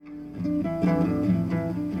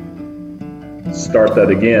start that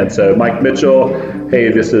again. So Mike Mitchell, hey,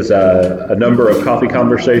 this is a number of coffee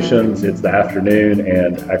conversations. It's the afternoon,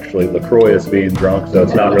 and actually LaCroix is being drunk, so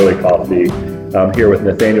it's not really coffee. I'm here with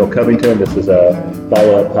Nathaniel Covington. This is a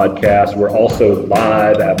follow-up podcast. We're also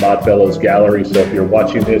live at Modfellows Gallery, so if you're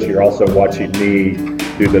watching this, you're also watching me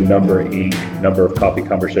do the Number of Coffee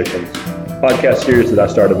Conversations podcast series that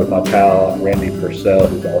I started with my pal Randy Purcell,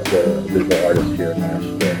 who's also a visual artist here in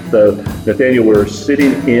Nashville. So Nathaniel, we're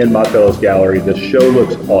sitting in Modfellows Gallery. The show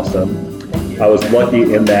looks awesome. I was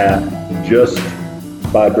lucky in that just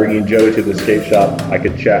by bringing Joe to the skate shop, I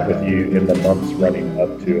could chat with you in the months running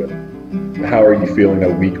up to it. How are you feeling a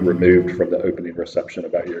week removed from the opening reception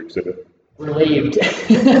about your exhibit? Relieved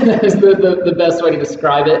is the best way to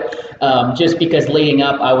describe it. Just because leading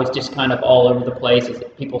up, I was just kind of all over the place as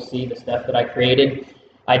people see the stuff that I created.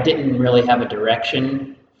 I didn't really have a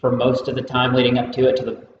direction for most of the time leading up to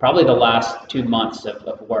it, probably the last 2 months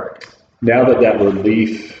of work. Now that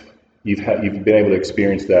relief, you've been able to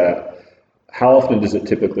experience that, how often does it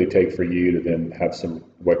typically take for you to then have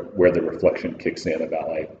where the reflection kicks in about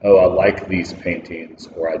like, oh, I like these paintings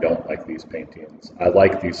or I don't like these paintings. I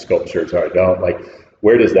like these sculptures or I don't. Like,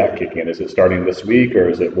 where does that kick in? Is it starting this week or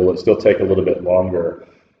will it still take a little bit longer?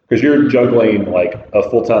 Because you're juggling like a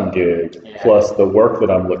full-time gig plus the work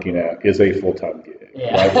that I'm looking at is a full-time gig.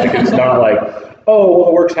 Yeah. Right? Like it's not like, oh, well,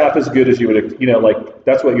 the work's half as good as you would, like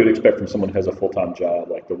that's what you would expect from someone who has a full-time job.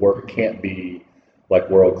 Like the work can't be like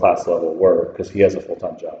world-class level work because he has a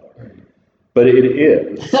full-time job already. But it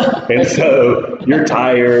is. And so you're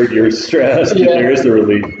tired, you're stressed, and there is the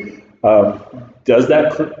relief. Does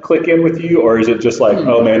that click in with you, or is it just like,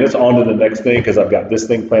 oh man, it's on to the next thing because I've got this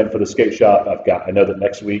thing planned for the skate shop. I know that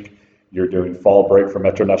next week you're doing fall break for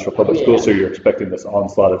Metro Nashville Public School, so you're expecting this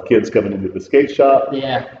onslaught of kids coming into the skate shop.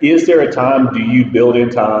 Yeah. Is there a time, do you build in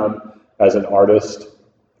time as an artist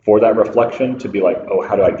for that reflection to be like, oh,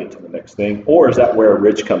 how do I get to the next thing? Or is that where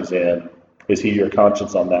Rich comes in? Is he your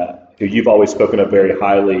conscience on that? Who you've always spoken of very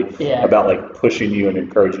highly about like pushing you and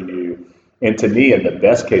encouraging you. And to me, in the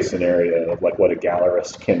best case scenario of like what a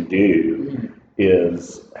gallerist can do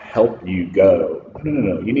is help you go,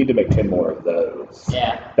 no, you need to make 10 more of those.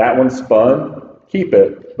 Yeah. That one's fun, keep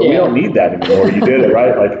it, but we don't need that anymore. You did it,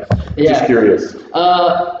 right? Like, just curious.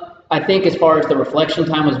 I think as far as the reflection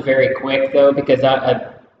time was very quick though, because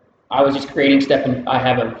I was just creating stuff, and I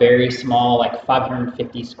have a very small, like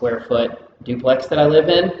 550 square foot duplex that I live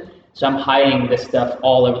in. So I'm hiding this stuff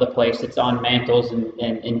all over the place. It's on mantles and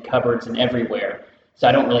in cupboards and everywhere. So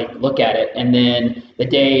I don't really look at it. And then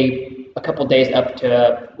a couple days up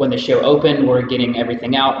to when the show opened, we're getting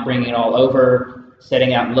everything out, bringing it all over,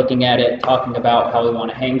 setting out and looking at it, talking about how we want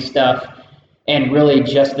to hang stuff. And really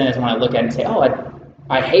just then is when I look at it and say, oh,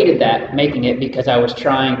 I hated that making it because I was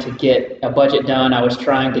trying to get a budget done. I was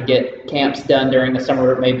trying to get camps done during the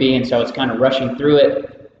summer, it may be, and so I was kind of rushing through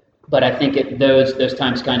it. But I think those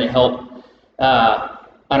times kind of help,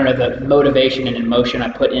 the motivation and emotion I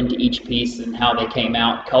put into each piece and how they came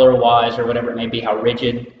out color-wise or whatever it may be, how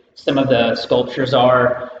rigid some of the sculptures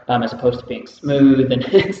are as opposed to being smooth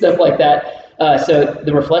and stuff like that. So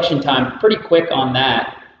the reflection time, pretty quick on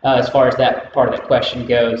that. As far as that part of the question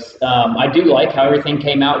goes. I do like how everything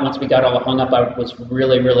came out. Once we got all hung up, I was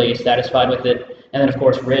really, really satisfied with it. And then, of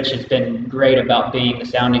course, Rich has been great about being the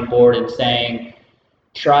sounding board and saying,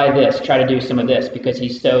 try to do some of this, because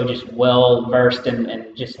he's so just well-versed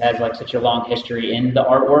and just has like such a long history in the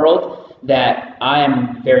art world that I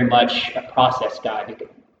am very much a process guy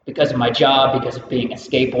because of my job, because of being a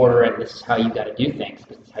skateboarder, and this is how you got to do things.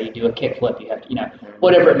 This is how you do a kickflip. You have to,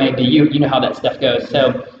 whatever it may be. You know how that stuff goes.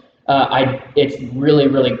 So it's really,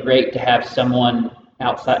 really great to have someone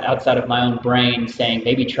outside of my own brain saying,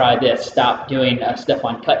 maybe try this. Stop doing stuff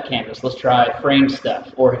on cut canvas. Let's try frame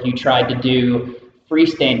stuff. Or if you tried to do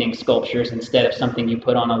freestanding sculptures instead of something you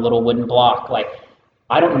put on a little wooden block, like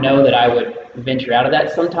I don't know that I would venture out of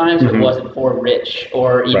that sometimes if it wasn't for Rich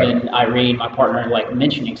or even Irene, my partner, like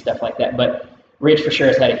mentioning stuff like that. But Rich for sure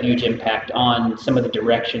has had a huge impact on some of the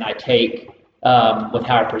direction I take with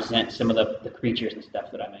how I present some of the creatures and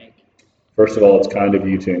stuff that I make. First of all, it's kind of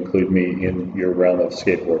you to include me in your realm of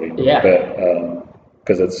skateboarding. Yeah.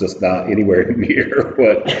 Because it's just not anywhere near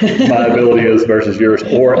what my ability is versus yours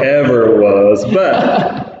or ever was.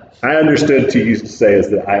 But I understood to say is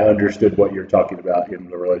that I understood what you're talking about in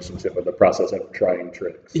the relationship of the process of trying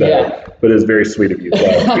tricks. So, but it's very sweet of you. So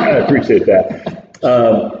I appreciate that.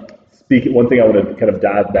 One thing I want to kind of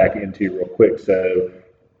dive back into real quick. So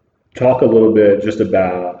talk a little bit just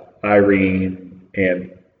about Irene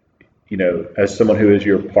and, as someone who is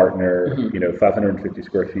your partner, 550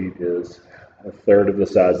 square feet is a third of the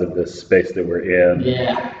size of this space that we're in.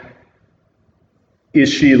 Yeah.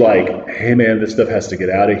 is she like, hey man, this stuff has to get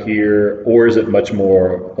out of here? Or is it much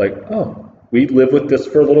more like, oh, we live with this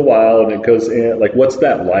for a little while and it goes in? Like, what's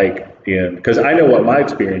that like in, because I know what my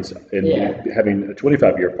experience in having a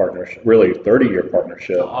 25-year partnership, really 30-year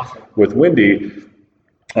partnership with Wendy,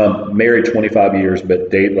 married 25 years, but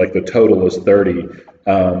date, like the total is 30.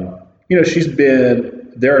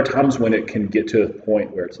 There are times when it can get to a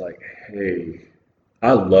point where it's like, hey,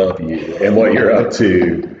 I love you and what you're up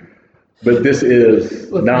to, but this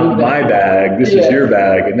is not my bag. This is your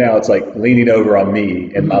bag. And now it's like leaning over on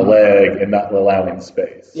me and my leg and not allowing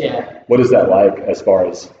space. Yeah. What is that like as far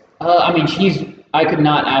as? I could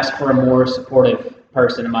not ask for a more supportive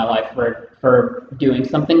person in my life for doing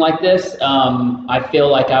something like this. I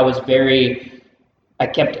feel like I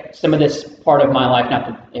kept some of this part of my life, not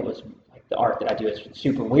that it was like the art that I do is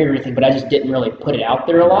super weird or anything, but I just didn't really put it out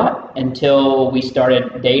there a lot until we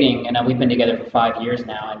started dating, and we've been together for 5 years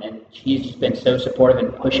now, and she's just been so supportive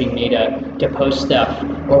and pushing me to post stuff,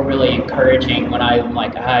 or really encouraging when I'm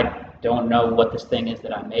like, I don't know what this thing is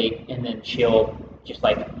that I made, and then she'll just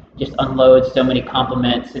unload so many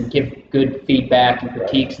compliments and give good feedback and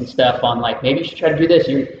critiques and stuff on like, maybe you should try to do this.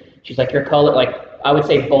 She's like, your color, like I would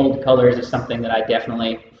say bold colors is something that I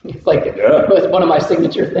definitely, it's like it's one of my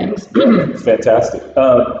signature things. It's fantastic.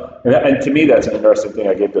 And to me, that's an interesting thing.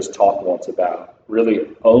 I gave this talk once about really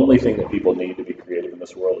only thing that people need to be creative in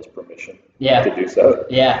this world is permission to do so.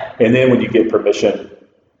 Yeah. And then when you get permission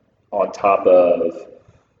on top of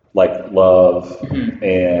like love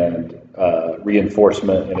and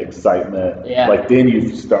reinforcement and excitement, like then you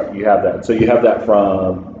have that. So you have that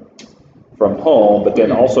from home, but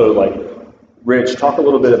then also like, Rich, talk a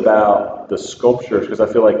little bit about the sculptures, because I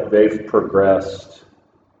feel like they've progressed,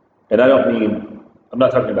 and I'm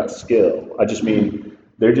not talking about skill. I just mean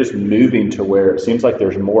they're just moving to where it seems like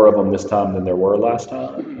there's more of them this time than there were last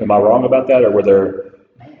time. Am I wrong about that, or were there?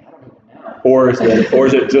 Man, I don't even know. Or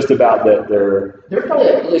is it just about that There's probably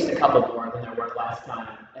at least a couple more than there were last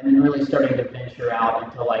time, and then really starting to venture out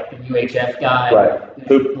into like the UHF guy,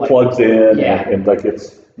 who plugs in and like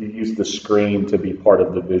you use the screen to be part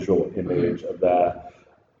of the visual image of that.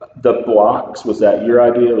 The blocks, was that your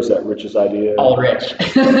idea? Was that Rich's idea? All Rich.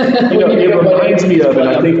 It reminds me of, and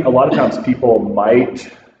I think a lot of times people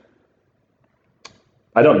might,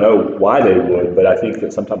 I don't know why they would, but I think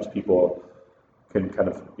that sometimes people can kind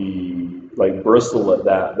of be like bristle at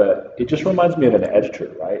that, but it just reminds me of an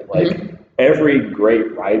editor, right? Like every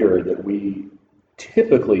great writer that we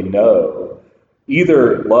typically know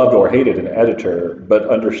either loved or hated an editor, but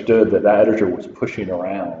understood that editor was pushing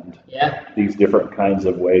around these different kinds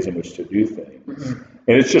of ways in which to do things.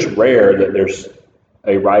 And it's just rare that there's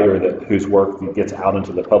a writer whose work gets out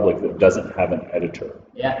into the public that doesn't have an editor.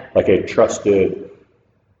 Like a trusted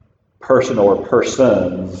person or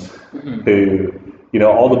persons who,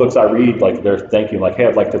 all the books I read, like they're thinking like, hey,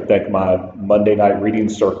 I'd like to thank my Monday night reading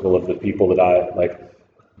circle of the people that I like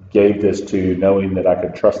gave this to, knowing that I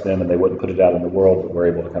could trust them and they wouldn't put it out in the world, but we're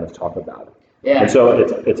able to kind of talk about it. And so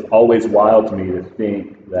it's always wild to me to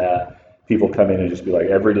think that people come in and just be like,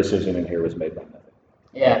 every decision in here was made by nothing.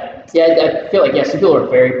 Yeah, I feel like some people are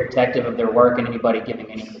very protective of their work, and anybody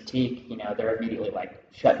giving any critique, they're immediately like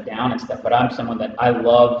shut down and stuff. But I'm someone that I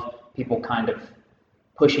love people kind of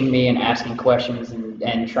pushing me and asking questions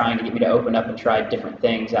and trying to get me to open up and try different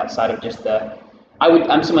things outside of just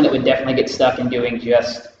I'm someone that would definitely get stuck in doing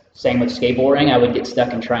just, same with skateboarding, I would get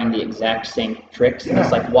stuck in trying the exact same tricks. And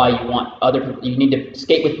it's like why you want other people, you need to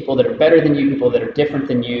skate with people that are better than you, people that are different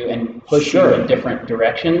than you, and push you in different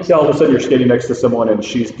directions. Yeah, all of a sudden you're skating next to someone and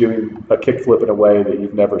she's doing a kickflip in a way that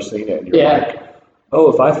you've never seen it. And you're like,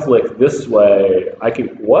 oh, if I flick this way, I can,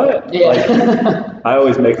 what? Like, I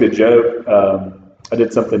always make the joke, I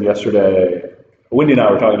did something yesterday, Wendy and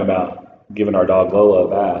I were talking about giving our dog Lola a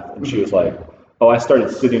bath, and she was like, oh, I started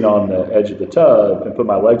sitting on the edge of the tub and put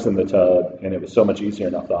my legs in the tub, and it was so much easier.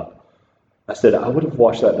 And I said, I would have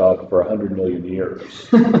washed that dog for 100 million years.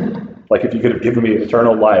 Like if you could have given me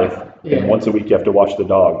eternal life, and once a week you have to wash the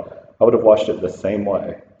dog, I would have washed it the same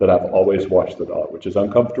way that I've always washed the dog, which is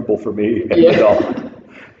uncomfortable for me and the dog.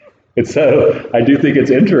 And so I do think it's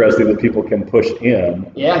interesting that people can push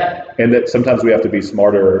in, and that sometimes we have to be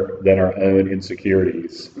smarter than our own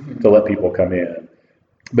insecurities to let people come in.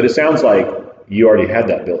 But it sounds like you already had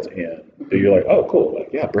that built in. So you're like, oh, cool.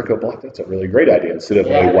 Like, yeah, brick oak block, that's a really great idea, instead of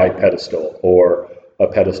a white pedestal or a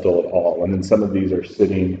pedestal at all. And then some of these are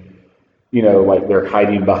sitting, like they're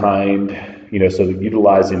hiding behind, so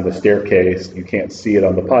utilizing the staircase. You can't see it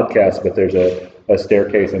on the podcast, but there's a a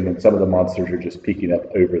staircase, and then some of the monsters are just peeking up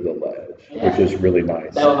over the ledge, which is really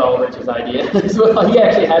nice. That was all Rich's idea as well. He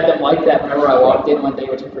actually had them like that whenever I walked in one day,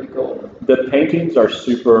 which is pretty cool. The paintings are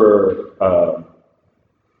super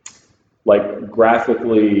like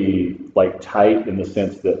graphically like tight in the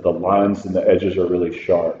sense that the lines and the edges are really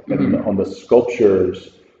sharp. And on the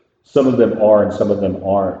sculptures, some of them are and some of them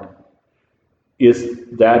aren't. Is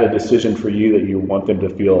that a decision for you that you want them to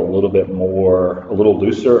feel a little bit more, a little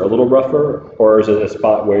looser, a little rougher, or is it a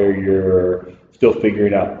spot where you're still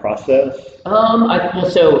figuring out process?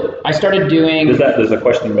 So I started doing. Does the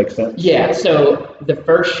question make sense? Yeah. So the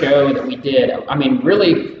first show that we did, I mean,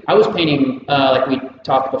 really, I was painting like we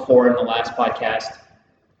talked before in the last podcast.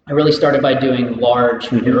 I really started by doing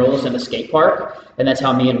large murals in the skate park, and that's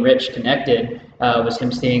how me and Rich connected. Was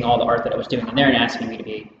him seeing all the art that I was doing in there and asking me to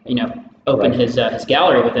be, open his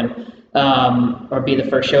gallery with him, or be the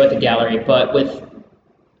first show at the gallery. But with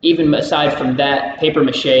even aside from that, paper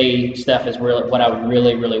mache stuff is really what I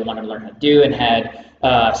really wanted to learn how to do, and had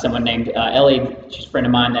someone named Ellie, she's a friend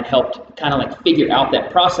of mine, that helped kind of like figure out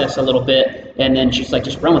that process a little bit. And then she's like,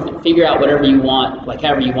 just run with it, figure out whatever you want, like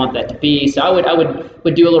however you want that to be. So I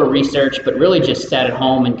would do a little research, but really just sat at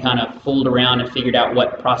home and kind of fooled around and figured out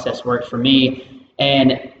what process worked for me.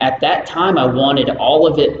 And at that time, I wanted all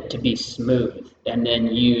of it to be smooth, and then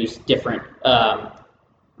use different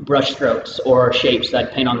brush strokes or shapes that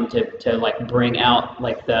I'd paint on to like bring out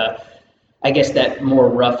like that more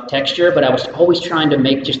rough texture. But I was always trying to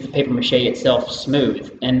make just the paper mache itself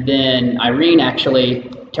smooth. And then Irene actually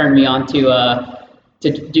turned me on to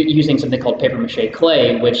using something called paper mache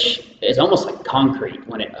clay, which is almost like concrete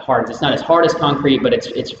when it hardens. It's not as hard as concrete, but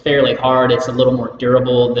it's fairly hard. It's a little more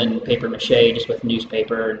durable than paper mache, just with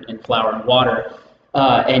newspaper and flour and water.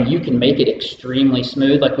 And you can make it extremely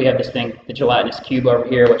smooth. Like we have this thing, the gelatinous cube over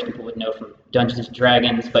here, which people would know from Dungeons and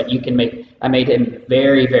Dragons, but I made him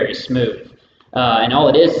very, very smooth. And all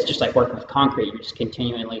it is just like working with concrete. You're just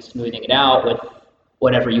continually smoothing it out with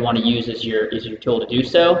whatever you want to use as your tool to do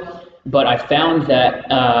so. But I found that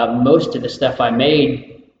most of the stuff I made,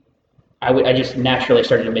 I just naturally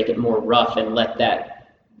started to make it more rough and let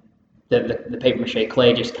the paper mache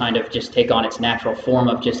clay just kind of just take on its natural form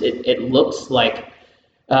of just, it looks like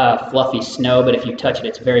fluffy snow, but if you touch it,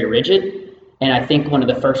 it's very rigid. And I think one of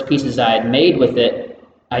the first pieces I had made with it,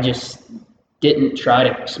 I just didn't try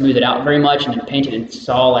to smooth it out very much, and then painted and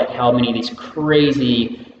saw like how many of these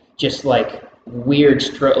crazy, just like weird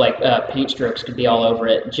paint strokes could be all over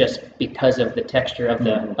it, just because of the texture of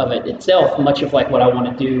it itself. Much of like what I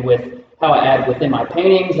want to do with how I add within my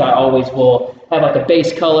paintings, I always will have like a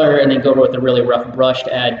base color and then go with a really rough brush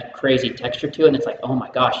to add crazy texture to it. And it's like, oh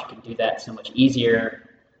my gosh, you can do that so much easier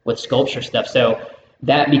with sculpture stuff. So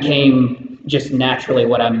that became just naturally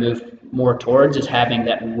what I moved more towards, is having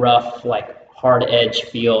that rough, like hard edge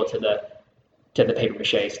feel to the paper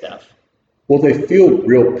mache stuff. Well, they feel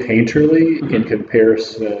real painterly in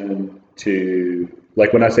comparison to,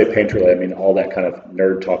 like when I say painterly, I mean all that kind of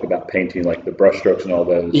nerd talk about painting, like the brush strokes and all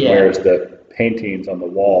those, whereas the paintings on the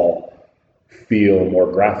wall feel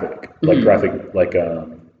more graphic,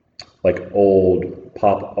 like old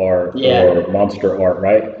pop art or monster art,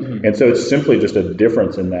 right? And so it's simply just a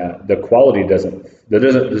difference in that the quality doesn't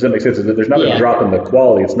make sense. There's not a drop in the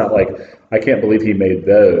quality. It's not like, I can't believe he made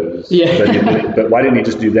those, but why didn't he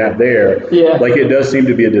just do that there? Like it does seem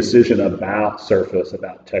to be a decision about surface,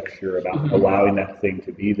 about texture, about allowing that thing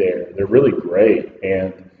to be there. They're really great.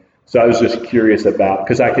 And so I was just curious about,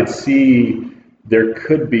 because I could see there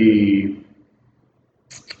could be,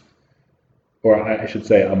 or I should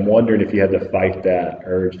say, I'm wondering if you had to fight that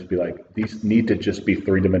urge to be like, these need to just be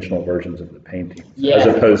three-dimensional versions of the painting, as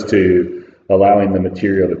opposed to allowing the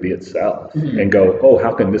material to be itself and go, oh,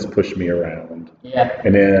 how can this push me around?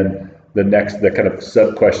 And then the kind of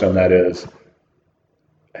sub question on that is,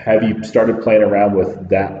 have you started playing around with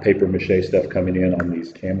that paper mache stuff coming in on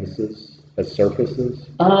these canvases as surfaces?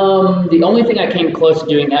 The only thing I came close to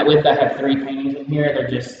doing that with, I have 3 paintings in here. They're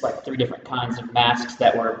just like 3 different kinds of masks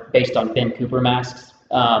that were based on Ben Cooper masks.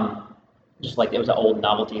 Just like it was an old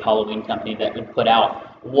novelty Halloween company that would put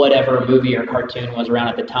out whatever movie or cartoon was around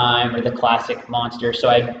at the time, or the classic monster. So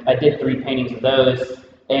I did 3 paintings of those,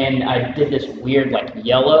 and I did this weird like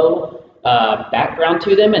yellow background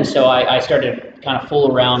to them. And so I started kind of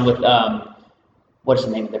fool around with what's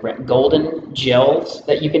the name of the brand? Golden gels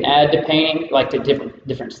that you can add to painting, like to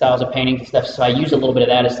different styles of paintings and stuff. So I used a little bit of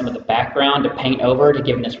that as some of the background to paint over, to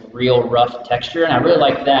give them this real rough texture. And I really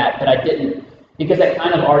liked that, but I didn't, because I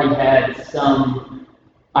kind of already had some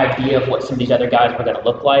idea of what some of these other guys were going to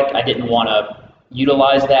look like. I didn't want to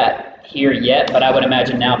utilize that here yet, but I would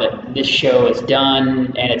imagine now that this show is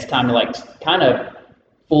done and it's time to like kind of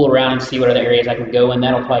fool around and see what other areas I can go in,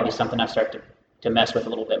 that'll probably be something I start to mess with a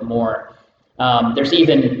little bit more. There's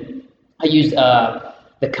even, I use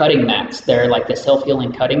the cutting mats. They're like the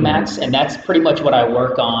self-healing cutting mats, and that's pretty much what I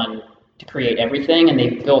work on to create everything. And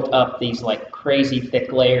they've built up these like crazy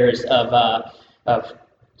thick layers of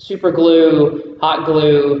super glue, hot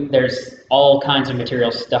glue. There's all kinds of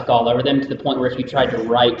materials stuck all over them to the point where if you tried to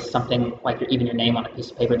write something like even your name on a piece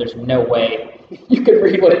of paper, there's no way you could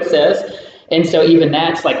read what it says. And so even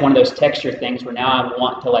that's like one of those texture things where now I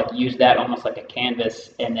want to like use that almost like a canvas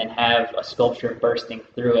and then have a sculpture bursting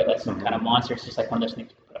through it, like some kind of monster. It's just like one of those things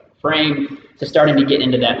to put up in a frame. So starting to get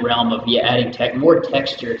into that realm of adding more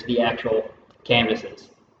texture to the actual canvases.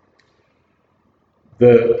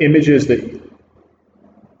 The images that,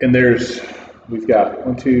 and we've got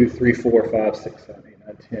 1, 2, 3, 4, 5, 6, 7, 8,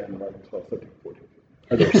 9, 10, 11, 12, 13, 14.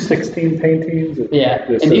 Are there 16 paintings? Yeah,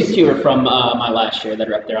 and these two are from my last year that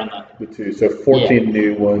are up there on the two. So 14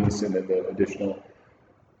 new ones and then the additional.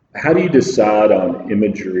 How do you decide on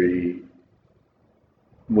imagery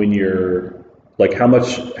when you're like how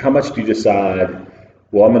much do you decide,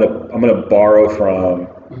 well, I'm gonna borrow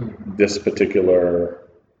from this particular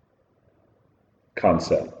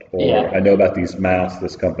concept, or I know about these masks,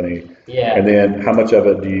 this company. Yeah. And then how much of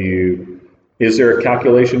it is there a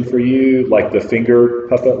calculation for you, like the finger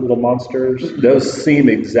puppet little monsters? Those seem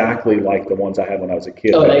exactly like the ones I had when I was a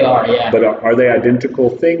kid. Oh, they are, yeah. But are they identical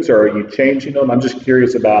things, or are you changing them? I'm just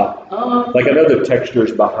curious about, like I know the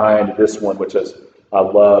textures behind this one, which is, I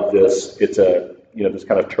love this. It's this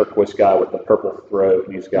kind of turquoise guy with the purple throat,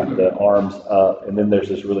 and he's got the arms up, and then there's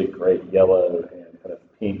this really great yellow and kind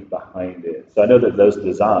of pink behind it. So I know that those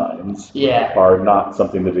designs are not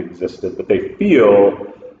something that existed, but they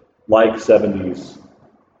feel like 70s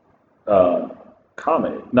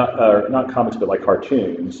comic, not comics, but like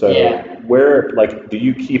cartoons. So where, like, do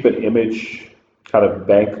you keep an image kind of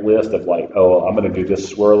bank list of like, oh, I'm going to do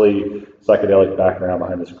this swirly psychedelic background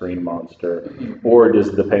behind this green monster, or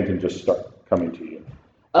does the painting just start coming to you?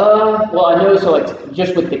 Well, I know, so like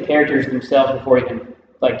just with the characters themselves, before even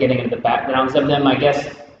like getting into the backgrounds of them, I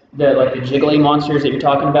guess the jiggly monsters that you're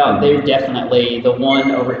talking about, they're definitely the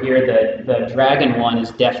one over here. The dragon one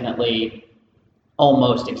is definitely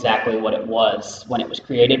almost exactly what it was when it was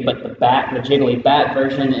created, but the jiggly bat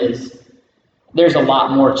version there's a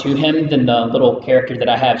lot more to him than the little character that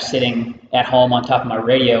I have sitting at home on top of my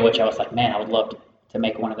radio, which I was like, man, I would love to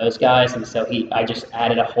make one of those guys. And so I just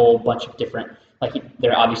added a whole bunch of different,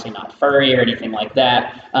 they're obviously not furry or anything like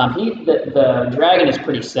that. The dragon is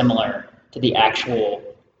pretty similar to the actual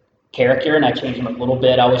character, and I changed them a little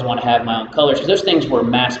bit. I always want to have my own colors, because those things were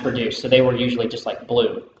mass produced, so they were usually just like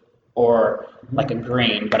blue or like a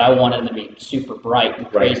green, but I wanted them to be super bright and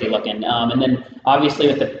crazy looking. And then obviously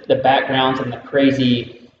with the backgrounds and the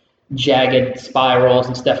crazy jagged spirals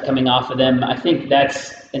and stuff coming off of them, I think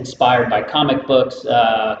that's inspired by comic books,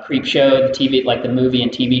 Creep Show, the TV, like the movie and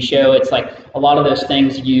TV show. It's like a lot of those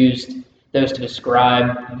things used those to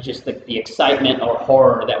describe just the excitement or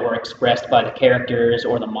horror that were expressed by the characters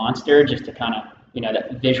or the monster, just to kind of,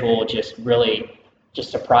 that visual just really just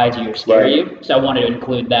surprise you or scare you. So I wanted to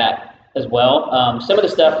include that as well. Some of the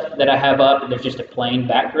stuff that I have up, there's just a plain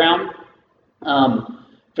background.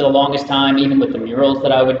 For the longest time, even with the murals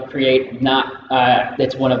that I would create, it's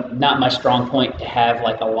not my strong point to have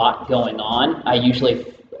like a lot going on. I usually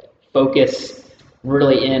focus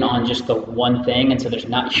really in on just the one thing, and so there's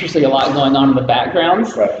not usually a lot going on in the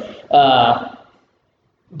backgrounds. And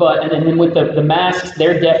then with the masks,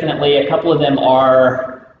 they're definitely, a couple of them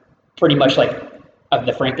are pretty much like of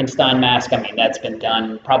the Frankenstein mask. I mean, that's been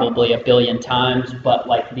done probably 1 billion times, but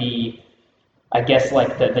like the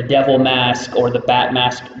devil mask or the bat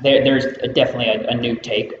mask, there's definitely a new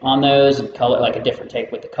take on those, and color, like a different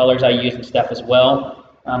take with the colors I use and stuff as well,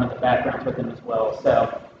 and the backgrounds with them as well.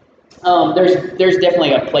 So there's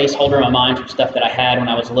definitely a placeholder in my mind for stuff that I had when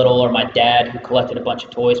I was little, or my dad, who collected a bunch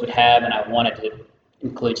of toys, would have, and I wanted to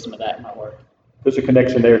include some of that in my work. There's a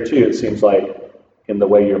connection there too, it seems like, in the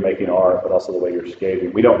way you're making art, but also the way you're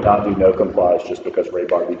skating. We don't not do no complies just because Ray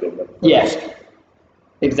Barbie did them. Yes,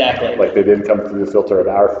 exactly. Like they didn't come through the filter of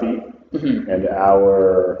our feet and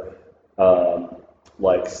our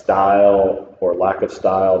like style or lack of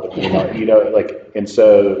style, depending on, and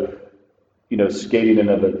so, skating in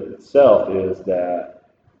and of itself is that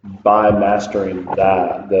by mastering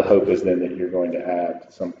that, the hope is then that you're going to add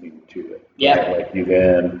something to it. Yeah. Like you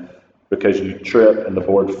then, because you trip and the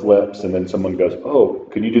board flips, and then someone goes, oh,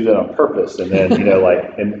 can you do that on purpose? And then,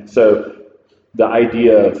 and so the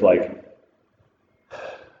idea of like,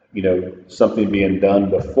 something being done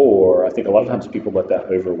before, I think a lot of times people let that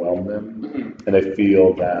overwhelm them, and they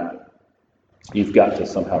feel that you've got to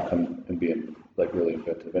somehow come and be like really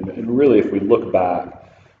inventive. And really, if we look back,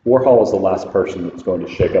 Warhol is the last person that's going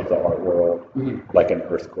to shake up the art world like an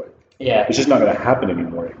earthquake. Yeah. It's just not going to happen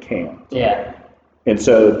anymore. It can't. Yeah. And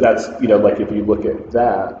so that's, like if you look at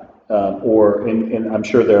that, and I'm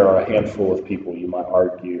sure there are a handful of people, you might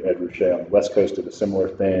argue, Ed Ruscha on the West Coast did a similar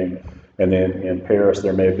thing, and then in Paris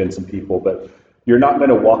there may have been some people, but you're not going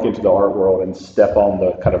to walk into the art world and step on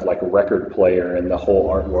the kind of like record player and the whole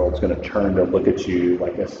art world's going to turn to look at you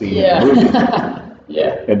like a scene in a movie.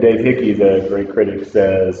 Yeah. And Dave Hickey, the great critic,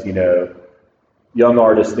 says, young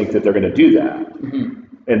artists think that they're going to do that.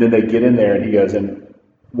 And then they get in there and he goes, and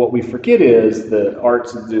what we forget is the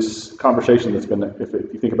art's this conversation that's been, if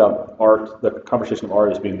you think about art, the conversation of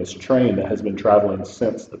art as being this train that has been traveling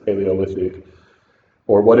since the Paleolithic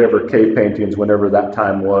or whatever, cave paintings, whenever that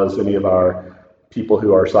time was. Any of our people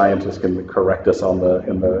who are scientists can correct us in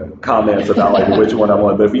the comments about like which one I'm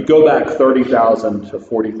on. But if you go back 30,000 to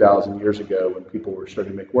 40,000 years ago when people were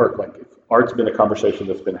starting to make work, like art's been a conversation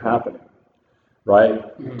that's been happening,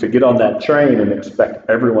 right? To get on that train and expect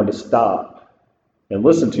everyone to stop and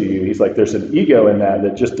listen to you, he's like, there's an ego in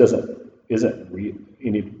that just isn't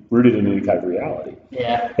rooted in any kind of reality.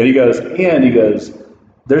 Yeah. And he goes,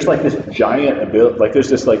 there's like this giant ability, like there's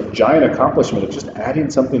this like giant accomplishment of just adding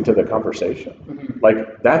something to the conversation.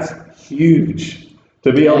 Like that's huge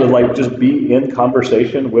to be able to like just be in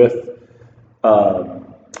conversation with,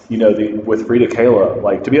 with Frida Kahlo,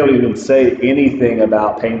 like to be able to even say anything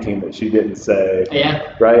about painting that she didn't say,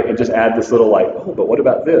 right? And just add this little like, oh, but what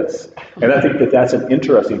about this? And I think that that's an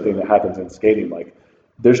interesting thing that happens in skating. Like,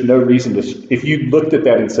 there's no reason to, if you looked at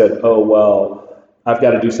that and said, oh, well, I've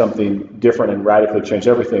got to do something different and radically change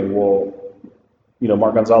everything. Well,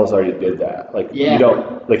 Mark Gonzalez already did that. Like, you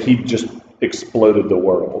don't, like he just exploded the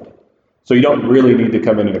world. So you don't really need to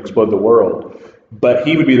come in and explode the world. But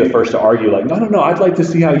he would be the first to argue, like, no, I'd like to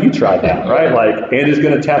see how you tried that, right? Like, Andy's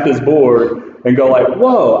going to tap his board and go like,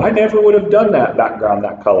 whoa, I never would have done that background,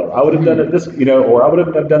 that color. I would have done it this, or I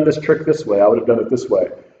would have done this trick this way. I would have done it this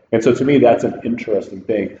way. And so to me, that's an interesting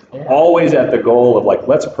thing. Always at the goal of like,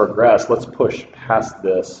 let's progress, let's push past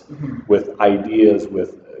this with ideas,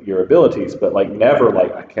 with your abilities, but like never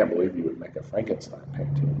like, I can't believe you would make a Frankenstein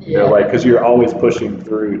painting. Because you're always pushing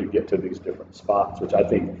through to get to these different spots, which I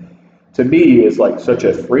think, to me, is like such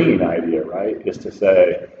a freeing idea, right? Is to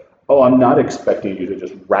say, oh, I'm not expecting you to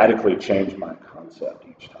just radically change my concept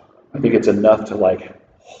each time. I think it's enough to like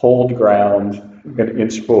hold ground and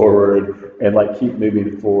inch forward and like keep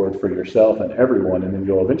moving forward for yourself and everyone. And then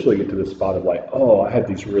you'll eventually get to the spot of like, oh,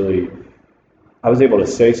 I was able to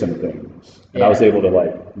say some things and I was able to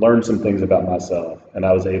like learn some things about myself and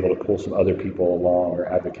I was able to pull some other people along or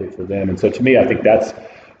advocate for them. And so to me, I think that's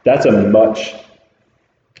a much,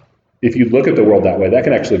 if you look at the world that way, that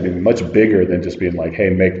can actually be much bigger than just being like, hey,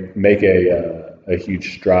 make a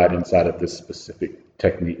huge stride inside of this specific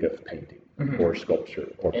technique of painting or sculpture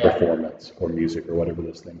or performance or music or whatever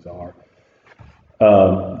those things are.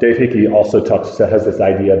 Dave Hickey also has this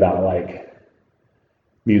idea about like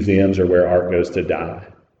museums are where art goes to die.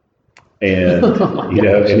 And,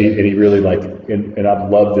 and he really like, and I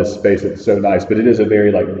love this space. It's so nice, but it is a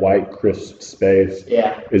very like white, crisp space.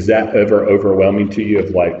 Yeah. Is that ever overwhelming to you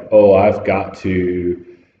of like, oh, I've got to,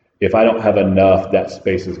 if I don't have enough, that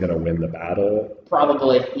space is going to win the battle?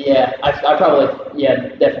 Probably, yeah. I probably,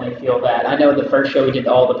 definitely feel that. I know the first show we did,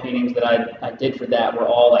 all the paintings that I did for that were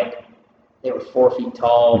all like, they were 4 feet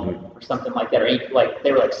tall or something like that, or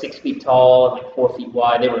they were like 6 feet tall and like 4 feet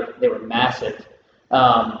wide. They were massive.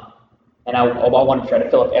 And I wanted to try to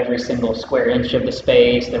fill up every single square inch of the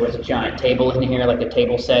space. There was a giant table in here, like a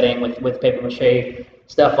table setting with paper mache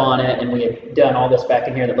stuff on it. And we had done all this back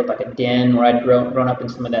in here that looked like a den where I'd grown up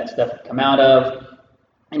and some of that stuff had come out of.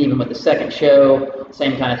 And even with the second show,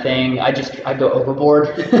 same kind of thing. I'd go overboard,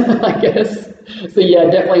 I guess. So yeah,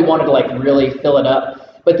 definitely wanted to like really fill it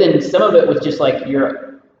up. But then some of it was just like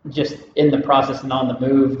you're just in the process and on the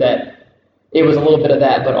move that it was a little bit of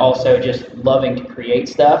that, but also just loving to create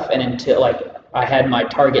stuff. And until like I had my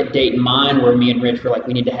target date in mind where me and Rich were like,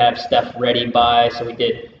 we need to have stuff ready by, so we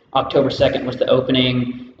did October 2nd was the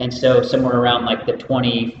opening. And so somewhere around like the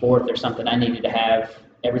 24th or something, I needed to have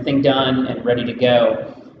everything done and ready to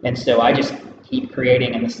go. And so I just keep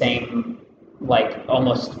creating in the same, like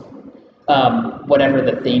almost whatever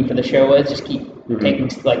the theme for the show is, just keep taking,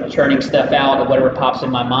 like churning stuff out of whatever pops in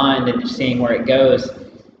my mind and just seeing where it goes.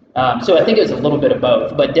 So I think it was a little bit of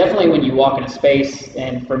both, but definitely when you walk in a space,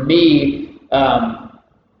 and for me,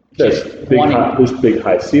 there's big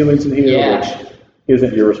high ceilings in here, which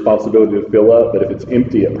isn't your responsibility to fill up, but if it's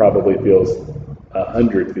empty, it probably feels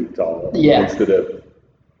 100 feet tall instead of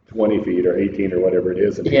 20 feet or 18 or whatever it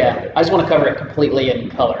is. Yeah, I just want to cover it completely in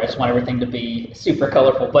color. I just want everything to be super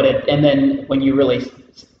colorful. And then when you really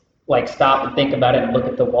like stop and think about it and look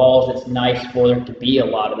at the walls, it's nice for there to be a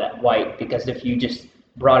lot of that white, because if you just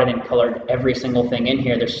brought it in colored every single thing in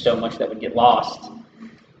here, there's so much that would get lost.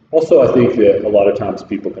 Also, I think that a lot of times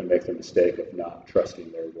people can make the mistake of not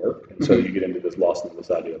trusting their work, and so you get into this lost in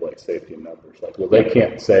this idea of like safety in numbers. Like, well, they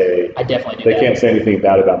can't say I definitely do they can't say anything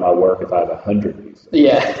bad about my work if I have 100 pieces.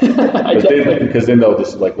 Yeah, because then they'll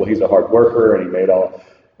just like, well, he's a hard worker and he made all,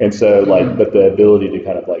 and so like, but the ability to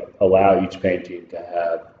kind of like allow each painting to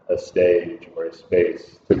have a stage or a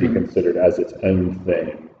space to be considered as its own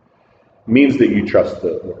thing means that you trust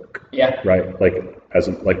the work. Yeah. Right.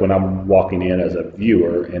 Like when I'm walking in as a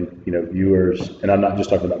viewer, and viewers, and I'm not just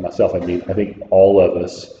talking about myself. I mean, I think all of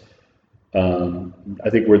us. I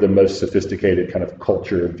think we're the most sophisticated kind of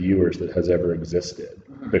culture of viewers that has ever existed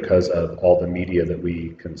because of all the media that we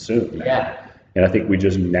consume. Yeah. And I think we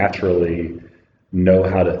just naturally know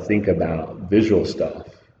how to think about visual stuff.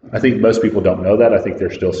 I think most people don't know that. I think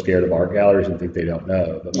they're still scared of art galleries and think they don't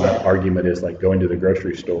know. But my argument is like going to the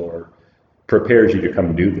grocery store prepares you to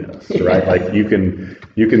come do this, right? Like you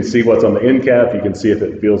can see what's on the end cap, you can see if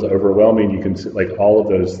it feels overwhelming, you can see like all of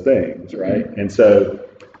those things, right? And so,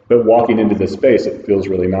 but walking into this space, it feels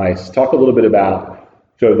really nice. Talk a little bit about,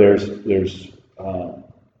 so there's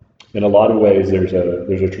in a lot of ways, there's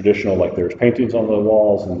a traditional, like there's paintings on the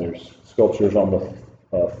walls and there's sculptures on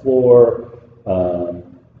the floor,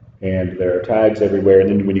 and there are tags everywhere. And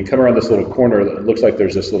then when you come around this little corner, it looks like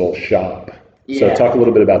there's this little shop. So talk a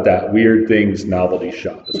little bit about that. Weird Things Novelty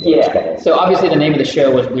Shop is what it's called. So obviously the name of the show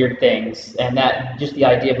was Weird Things, and that just the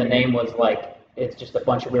idea of the name was like, it's just a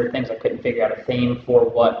bunch of weird things. I couldn't figure out a theme for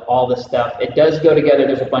what all this stuff. It does go together.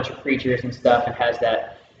 There's a bunch of creatures and stuff, and has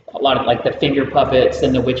that, a lot of like the finger puppets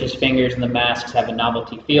and the witch's fingers and the masks have a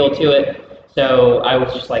novelty feel to it. So I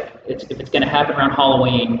was just like, if it's going to happen around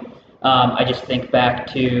Halloween, I just think back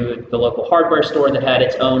to the local hardware store that had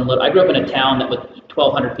its own I grew up in a town that was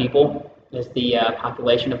 1,200 people. Is the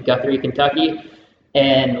population of Guthrie, Kentucky,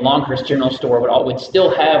 and Longhurst General Store would still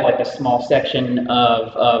have like a small section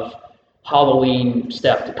of Halloween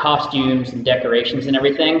stuff, the costumes and decorations and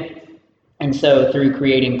everything. And so through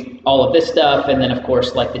creating all of this stuff, and then of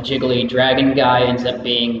course like the jiggly dragon guy ends up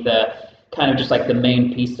being the kind of just like the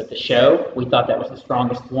main piece of the show. We thought that was the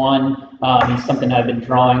strongest one. He's something I've been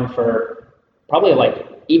drawing for probably like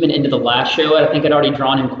even into the last show. I think I'd already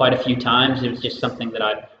drawn him quite a few times. It was just something that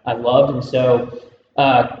I loved, and so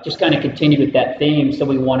just kind of continued with that theme. So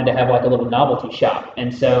we wanted to have like a little novelty shop,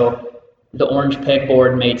 and so the orange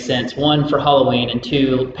pegboard made sense. One, for Halloween, and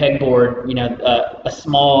two, pegboard. A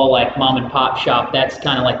small like mom and pop shop. That's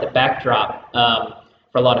kind of like the backdrop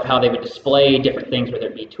for a lot of how they would display different things, whether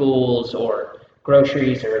it be tools or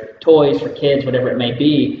groceries or toys for kids, whatever it may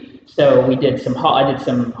be. So we did I did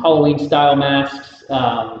some Halloween style masks.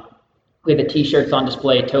 We had the t-shirts on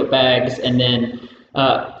display, tote bags, and then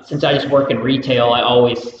since I just work in retail, I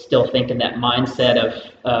always still think in that mindset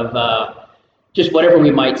of just whatever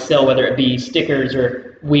we might sell, whether it be stickers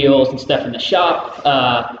or wheels and stuff in the shop.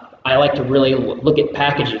 I like to really look at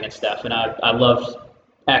packaging and stuff, and I loved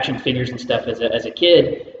action figures and stuff as a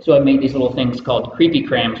kid. So I made these little things called creepy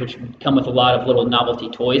crams, which come with a lot of little novelty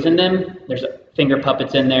toys in them. There's finger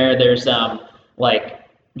puppets in there. There's like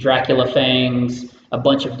Dracula fangs, a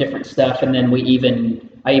bunch of different stuff, and then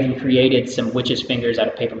I even created some witches' fingers out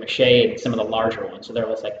of paper mache and some of the larger ones. So there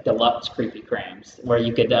was like deluxe creepy crams where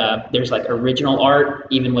you could there's like original art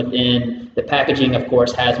even within the packaging. Of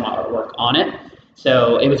course, has my artwork on it.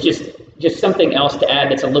 So it was just something else to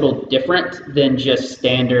add that's a little different than just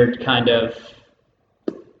standard kind of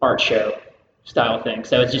art show style thing.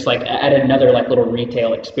 So it's just like added another like little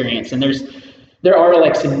retail experience. And there are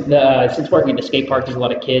like since working at the skate park, there's a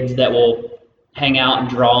lot of kids that will hang out and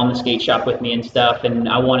draw in the skate shop with me and stuff. And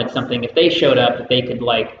I wanted something, if they showed up, that they could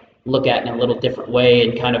like look at in a little different way,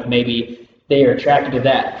 and kind of maybe they are attracted to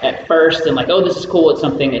that at first and like, oh, this is cool. It's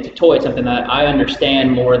a toy. It's something that I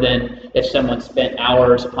understand more than if someone spent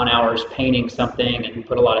hours upon hours painting something and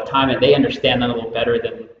put a lot of time in it. They understand that a little better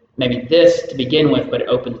than maybe this to begin with, but it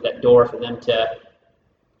opens that door for them to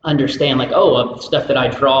understand like, oh, stuff that I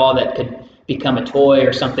draw that could become a toy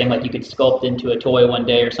or something, like you could sculpt into a toy one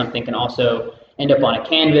day or something, can also end up on a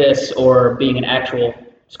canvas or being an actual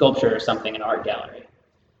sculpture or something in an art gallery.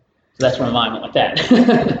 So that's where my mind went with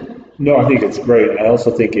that. No, I think it's great. I also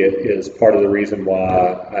think it is part of the reason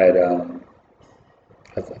why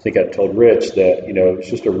I think I told Rich that, it was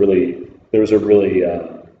just there was a really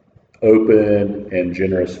open and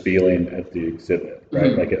generous feeling at the exhibit,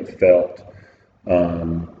 right? Like it felt,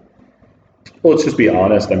 well, let's just be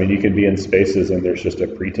honest. I mean, you can be in spaces and there's just a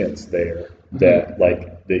pretense there that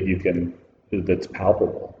that's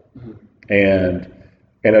palpable. And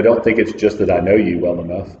I don't think it's just that I know you well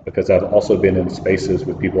enough, because I've also been in spaces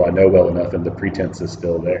with people I know well enough and the pretense is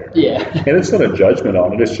still there. Yeah. And it's not a judgment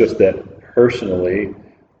on it. It's just that personally,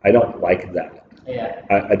 I don't like that. Yeah.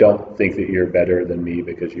 I don't think that you're better than me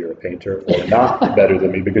because you're a painter, or not better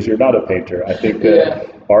than me because you're not a painter. I think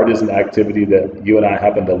that art is an activity that you and I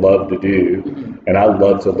happen to love to do, and I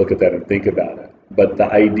love to look at that and think about it. But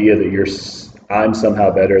the idea that I'm somehow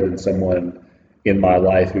better than someone in my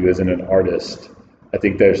life who isn't an artist, I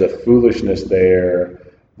think there's a foolishness there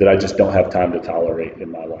that I just don't have time to tolerate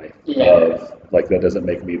in my life. That doesn't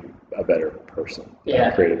make me a better person.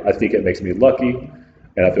 Creative. I think it makes me lucky,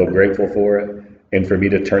 and I feel grateful for it. And for me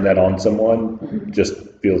to turn that on someone just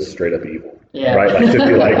feels straight up evil, right? Like to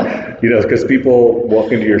be like, because people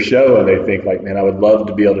walk into your show and they think like, man, I would love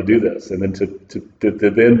to be able to do this. And then to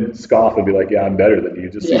then scoff and be like, yeah, I'm better than you,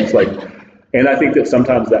 just seems like, and I think that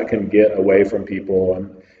sometimes that can get away from people.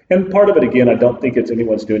 And part of it, again, I don't think it's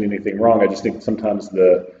anyone's doing anything wrong. I just think sometimes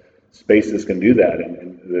the spaces can do that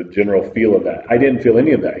and the general feel of that. I didn't feel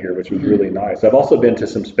any of that here, which was really nice. I've also been to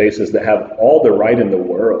some spaces that have all the right in the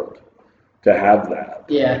world to have that.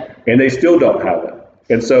 Yeah. And they still don't have it.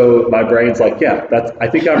 And so my brain's like, I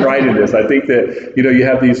think I'm right in this. I think that, you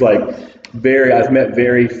have these I've met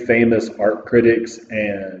very famous art critics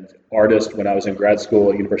and artists when I was in grad school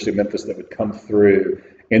at University of Memphis that would come through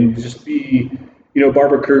and just be,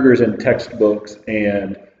 Barbara Kruger's in textbooks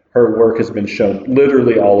and her work has been shown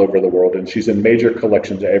literally all over the world and she's in major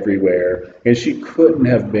collections everywhere. And she couldn't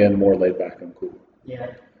have been more laid back and cool. Yeah.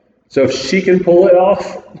 So if she can pull it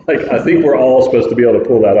off, I think we're all supposed to be able to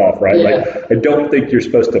pull that off, right? Yeah. I don't think you're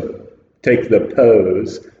supposed to take the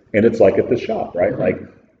pose, and it's like at the shop, right?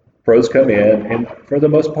 Pros come in, and for the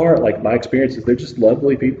most part, my experience is they're just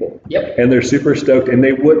lovely people. Yep. And they're super stoked, and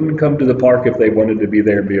they wouldn't come to the park if they wanted to be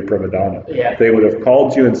there and be a prima donna. Yeah. They would have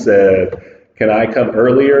called you and said, can I come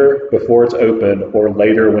earlier before it's open or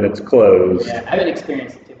later when it's closed? Yeah, I haven't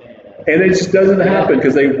experienced it. And it just doesn't happen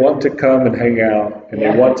because they want to come and hang out and they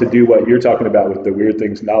want to do what you're talking about with the Weird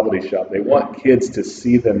Things Novelty Shop. They want kids to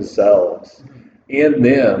see themselves in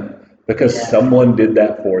them because someone did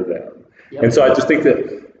that for them. Yep. And so I just think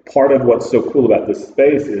that part of what's so cool about this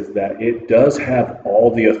space is that it does have all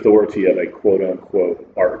the authority of a quote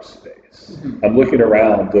unquote art space. I'm looking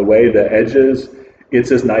around, the way the edges, it's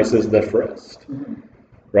as nice as the Frist,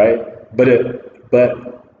 right?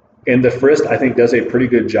 But and the Frist, I think, does a pretty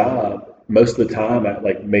good job most of the time at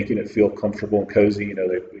making it feel comfortable and cozy.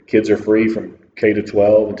 The kids are free from K to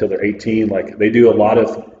 12 until they're 18. They do a lot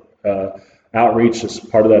of outreach. As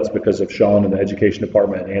part of that's because of Sean and the education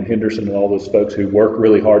department and Henderson and all those folks who work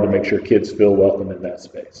really hard to make sure kids feel welcome in that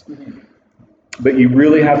space. But you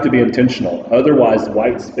really have to be intentional. Otherwise,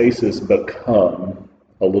 white spaces become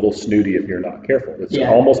a little snooty if you're not careful. It's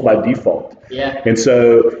almost by default. Yeah. And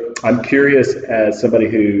so I'm curious, as somebody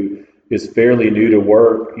who is fairly new to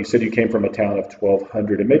work, you said you came from a town of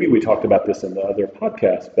 1,200, and maybe we talked about this in the other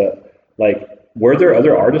podcast, but were there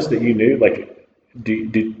other artists that you knew?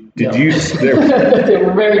 Did you? They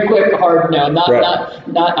were very quick, hard. No, not.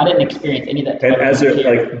 I didn't experience any of that. And as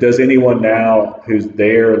does anyone now who's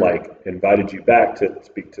there invited you back to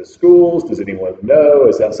speak to schools? Does anyone know?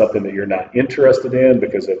 Is that something that you're not interested in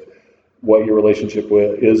because of what your relationship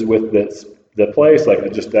is with the place?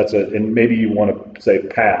 And maybe you want to say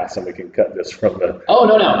pass, and we can cut this from the. Oh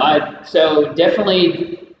no. So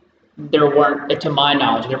definitely. There weren't, to my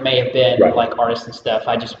knowledge, there may have been artists and stuff.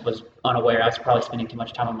 I just was unaware. I was probably spending too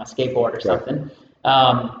much time on my skateboard or something.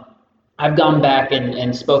 I've gone back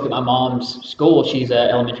and spoke at my mom's school. She's an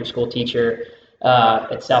elementary school teacher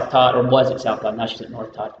at South Todd, or was at South Todd. Now she's at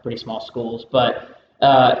North Todd, pretty small schools. But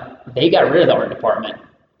they got rid of the art department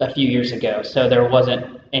a few years ago. So there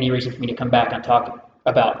wasn't any reason for me to come back and talk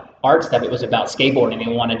about art stuff. It was about skateboarding.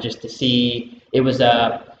 They wanted just to see, it was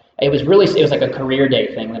like a career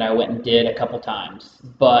day thing that I went and did a couple times.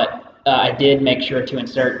 But I did make sure to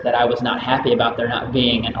insert that I was not happy about there not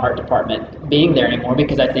being an art department being there anymore,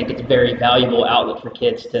 because I think it's a very valuable outlet for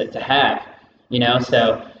kids to have,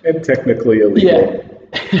 so. And technically illegal.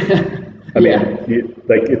 Yeah. I mean,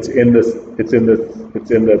 it's in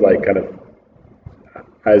the kind of,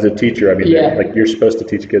 as a teacher, I mean, you're supposed to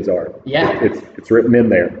teach kids art. Yeah. It's written in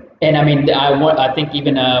there. And I mean, I think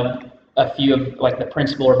even a few of the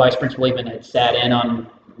principal or vice principal even had sat in on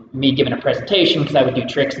me giving a presentation because I would do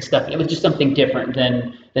tricks and stuff. And it was just something different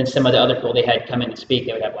than some of the other people they had come in and speak.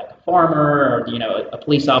 They would have like a farmer or a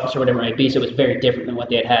police officer, whatever it might be. So it was very different than what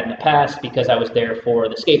they had in the past because I was there for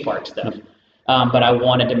the skate park stuff. But I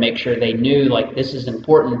wanted to make sure they knew like this is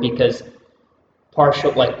important because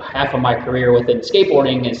like half of my career within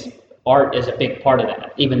skateboarding is art is a big part of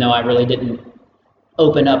that. Even though I really didn't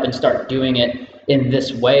open up and start doing it in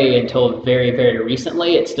this way until very, very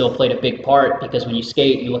recently, it still played a big part because when you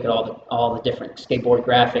skate, you look at all the different skateboard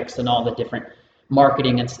graphics and all the different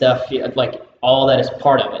marketing and stuff, like all that is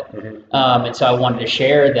part of it. And so I wanted to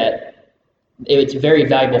share that it's very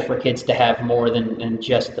valuable for kids to have more than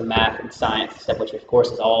just the math and science stuff, which of course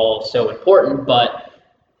is all so important, but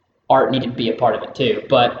art needed to be a part of it too.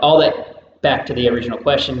 But all that, back to the original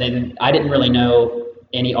question, then I didn't really know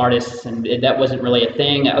any artists, and that wasn't really a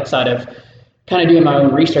thing outside of kind of doing my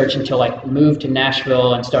own research until I moved to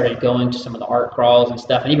Nashville and started going to some of the art crawls and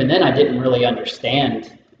stuff. And even then, I didn't really understand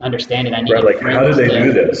it. I needed like how did they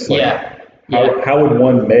do this? Like, how would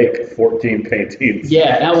one make 14 paintings?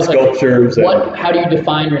 Yeah, and I was sculptures. Like, how do you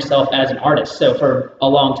define yourself as an artist? So for a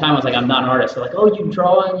long time, I was like, I'm not an artist. They're like, oh, you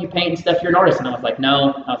draw and you paint and stuff, you're an artist. And I was like,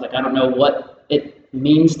 no. I was like, I don't know what it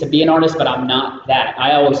means to be an artist, but I'm not that.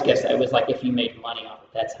 I always guessed it was like if you made money off it,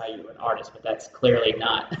 that's how you were an artist, but that's clearly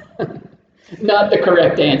not not the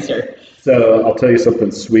correct answer. So I'll tell you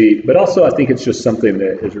something sweet, but also I think it's just something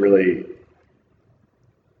that is really,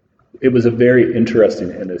 it was a very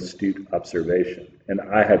interesting and astute observation. And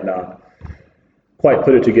I had not quite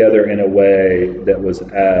put it together in a way that was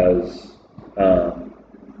as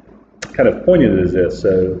kind of poignant as this.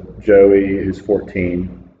 So Joey, who's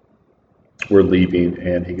 14, we're leaving,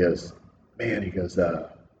 and he goes, I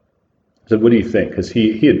said, what do you think? Because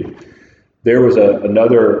there was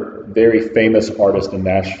another very famous artist in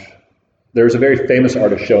Nashville. There was a very famous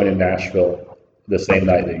artist showing in Nashville the same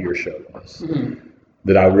night that your show was,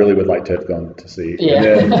 that I really would like to have gone to see.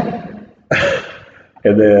 Yeah.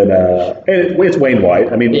 And it's Wayne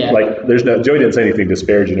White. I mean, like, Joey didn't say anything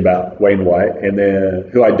disparaging about Wayne White, and then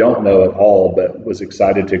who I don't know at all, but was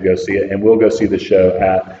excited to go see it, and we'll go see the show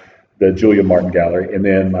at the Julia Martin Gallery, and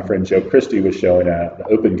then my friend Joe Christie was showing at the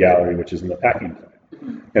Open Gallery, which is in the packing plant.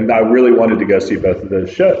 And I really wanted to go see both of those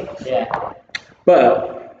shows. Yeah.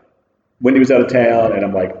 But when he was out of town, and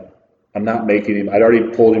I'm like, I'm not making him. I'd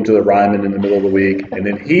already pulled him to the Ryman in the middle of the week, and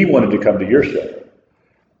then he wanted to come to your show.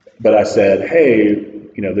 But I said, hey,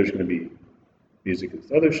 there's going to be music at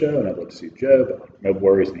this other show, and I'd love to see Joe, but no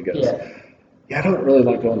worries. And he goes, yeah, I don't really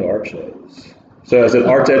like going to art shows. So as an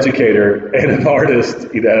arts educator and an artist,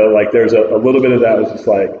 like there's a little bit of that was just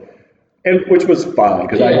like, and which was fine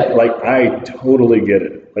because I totally get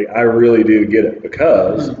it. Like I really do get it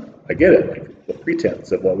because I get it. Like the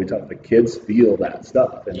pretense of what we talk, the kids feel that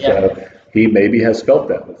stuff, and so he maybe has felt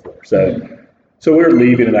that before. So we were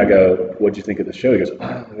leaving, and I go, "What'd you think of the show?" He goes, "Oh,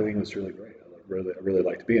 I think it was really great. I really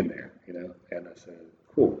liked being there." And I said,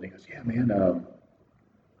 "Cool." And he goes, "Yeah, man.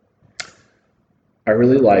 I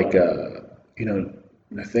really like."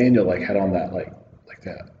 Nathaniel had on that like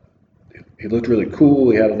that. He looked really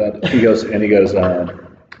cool. He had that. He goes,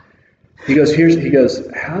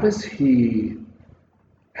 how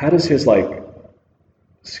does his like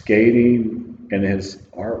skating and his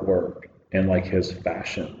artwork and like his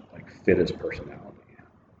fashion like fit his personality?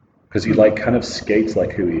 Because he like kind of skates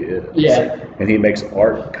like who he is. Yeah. And he makes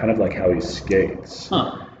art kind of like how he skates.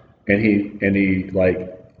 Huh. And he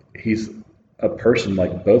he's a person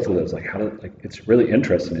like both of those, it's really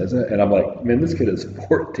interesting, isn't it? And I'm like, man, this kid is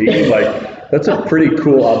 14. Like, that's a pretty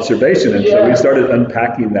cool observation. And so we started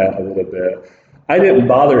unpacking that a little bit. I didn't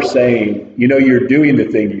bother saying, you're doing the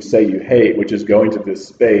thing you say you hate, which is going to this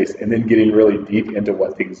space and then getting really deep into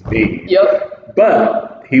what things mean. Yep.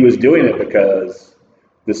 But he was doing it because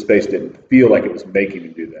this space didn't feel like it was making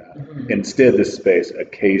him do that. Mm-hmm. Instead, this space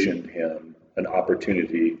occasioned him an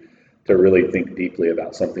opportunity to really think deeply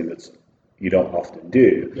about something that's you don't often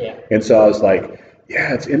do. Yeah. And so I was like,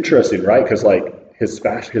 yeah, it's interesting, right? Because like his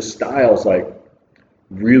style's like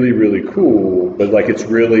really, really cool, but like it's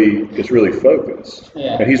really focused.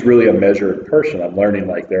 Yeah. And he's really a measured person. I'm learning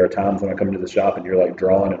like there are times when I come into the shop and you're like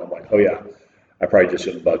drawing and I'm like, oh yeah, I probably just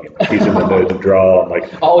shouldn't bug him. Like, he's in the mood to draw. I'm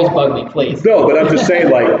like, always bug me, please. No, but I'm just saying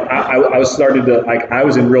like I was starting to like I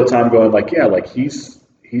was in real time going like, yeah, like he's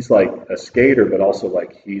like a skater, but also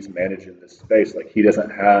like he's managing this space. Like he doesn't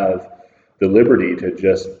have the liberty to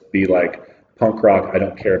just be like punk rock. I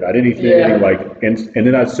don't care about anything. Yeah. Like, and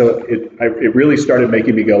then it really started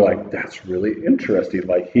making me go like, that's really interesting.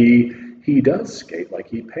 Like he does skate like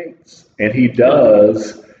he paints, and he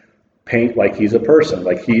does paint like he's a person.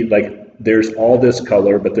 Like there's all this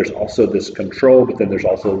color, but there's also this control, but then there's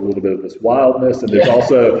also a little bit of this wildness, and there's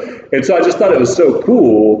also, and so I just thought it was so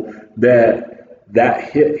cool that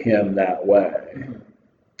hit him that way.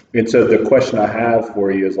 And so the question I have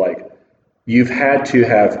for you is like, you've had to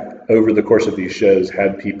have, over the course of these shows,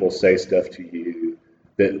 had people say stuff to you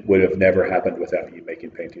that would have never happened without you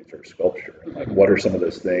making paintings or sculpture. Like, what are some of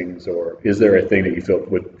those things, or is there a thing that you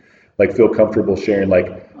feel comfortable sharing?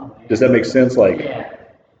 Like, does that make sense? Like, yeah.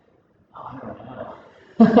 Oh, I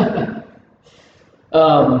don't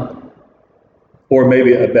know. Or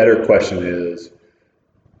maybe a better question is,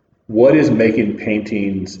 what is making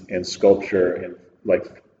paintings and sculpture and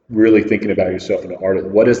like really thinking about yourself as an artist,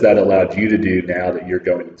 what has that allowed you to do now that you're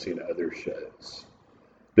going and seeing other shows?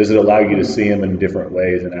 Does it allow you to see them in different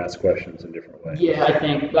ways and ask questions in different ways? Yeah, I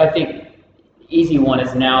think easy one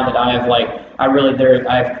is now that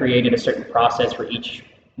I've created a certain process for each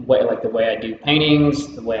way, like the way I do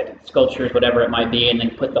paintings, the way I do sculptures, whatever it might be, and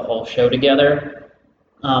then put the whole show together.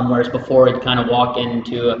 Whereas before, I'd kind of walk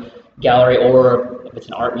into a gallery, or if it's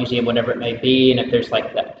an art museum, whatever it may be, and if there's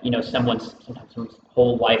like that, sometimes someone's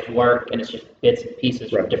whole life work, and it's just bits and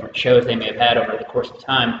pieces from different shows they may have had over the course of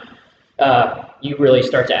time. You really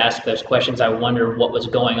start to ask those questions. I wonder what was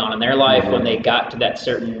going on in their life when they got to that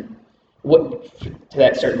certain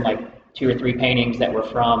like 2 or 3 paintings that were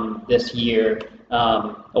from this year,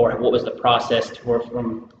 or what was the process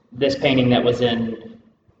from this painting that was in,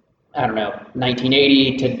 I don't know,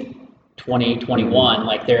 1980 to 2021.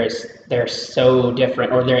 Like they're so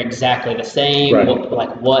different, or they're exactly the same.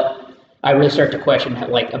 What I really start to question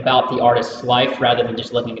like about the artist's life rather than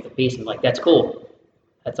just looking at the piece and like, that's cool.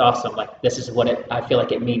 That's awesome. Like, this is what I feel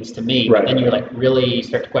like it means to me. But then you like really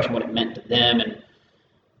start to question what it meant to them, and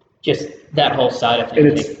just that whole side of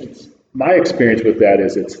things. And it's my experience with that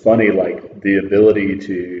is, it's funny, like the ability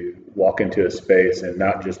to walk into a space and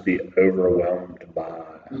not just be overwhelmed by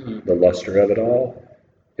the luster of it all,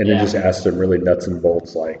 and then just ask them really nuts and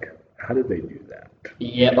bolts, like, how did they do that?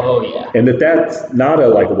 Yeah. Oh yeah. And that's not a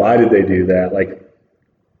like, why did they do that? Like,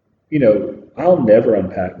 I'll never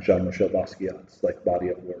unpack Jean-Michel Basquiat's like body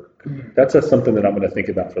of work. That's something that I'm going to think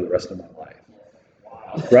about for the rest of my life.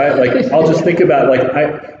 Wow. Right? Like, I'll just think about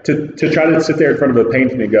like to try to sit there in front of a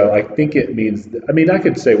painting and go, I think it means. I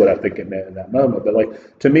could say what I think it meant in that moment, but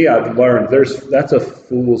like to me, I've learned that's a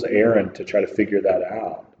fool's errand to try to figure that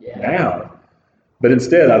out now. But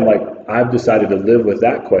instead, I'm like, I've decided to live with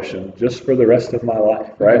that question just for the rest of my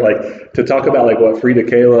life, right? Like, to talk about like what Frida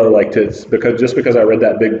Kahlo, like because I read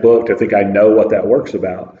that big book, to think I know what that work's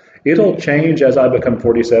about. It'll change as I become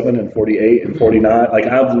 47 and 48 and 49. Like,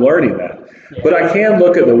 I'm learning that. But I can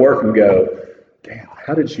look at the work and go, damn,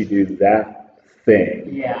 how did she do that thing?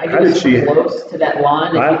 Yeah, I get close to that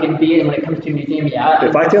line if you can be, and when it comes to a museum,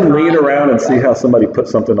 if I can lean around and see how somebody put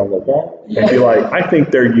something on the wall and be like, I think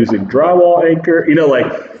they're using drywall anchor,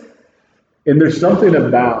 and there's something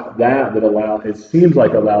about that it seems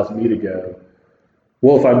like allows me to go,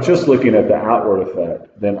 well, if I'm just looking at the outward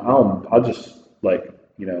effect, then I'll just like,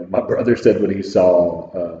 my brother said when he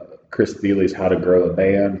saw Chris Thiele's How to Grow a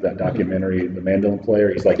Band, that documentary, The Mandolin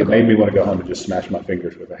Player, he's like, it made me want to go home and just smash my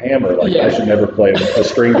fingers with a hammer. Like, I should never play a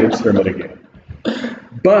stringed instrument again.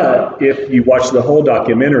 But if you watch the whole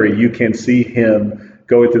documentary, you can see him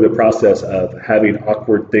going through the process of having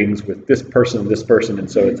awkward things with this person. And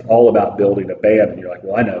so it's all about building a band. And you're like,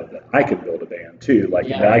 well, I know that I can build a band too. Like,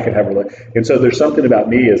 and I can have and so there's something about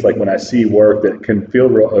me is like, when I see work that can feel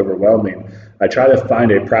real overwhelming, I try to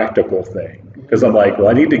find a practical thing. Because I'm like, well,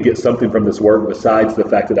 I need to get something from this work besides the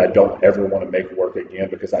fact that I don't ever want to make work again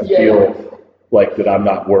because I feel like that I'm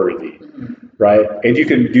not worthy, right? And you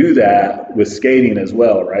can do that with skating as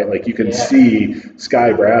well, right? Like, you can see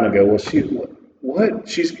Sky Brown and go, well,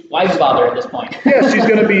 why bother at this point? She's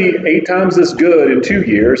going to be 8 times as good in 2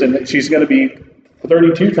 years, and she's going to be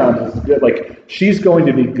 32 times as good. Like, she's going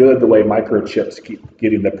to be good the way microchips keep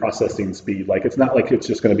getting the processing speed. Like, it's not like it's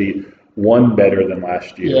just going to be one better than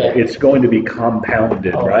last year. It's going to be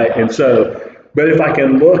compounded, right? And so, but if I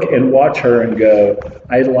can look and watch her and go,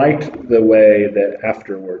 I liked the way that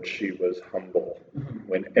afterwards she was humble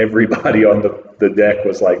when everybody on the deck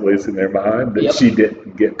was like losing their mind, that she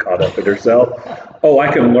didn't get caught up in herself. Oh,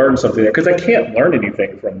 I can learn something there, because I can't learn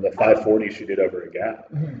anything from the 540 she did over a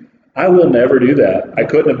gap. I will never do that. I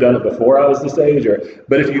couldn't have done it before I was this age.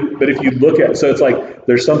 But if you look at, so it's like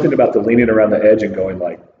there's something about the leaning around the edge and going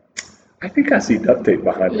like, I think I see duct tape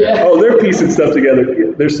behind that. Oh, they're piecing stuff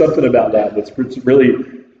together. There's something about that that's really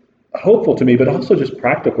hopeful to me, but also just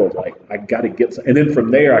practical. Like, I got to get some, and then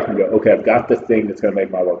from there I can go, okay, I've got the thing that's going to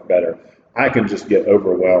make my work better. I can just get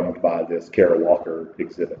overwhelmed by this Kara Walker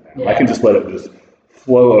exhibit now. I can just let it just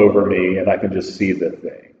flow over me and I can just see the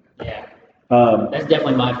thing. Yeah. That's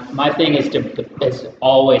definitely my thing is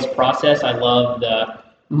always process. I love the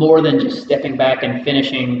more than just stepping back and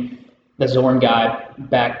finishing the Zorn guy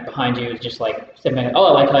back behind you is just like stepping back. Oh,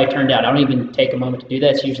 I like how he turned out. I don't even take a moment to do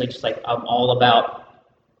that. It's usually just like I'm all about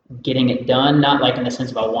getting it done, not like in the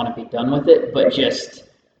sense of I want to be done with it, but just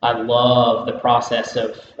I love the process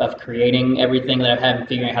of creating everything that I have and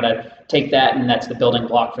figuring out how to take that, and that's the building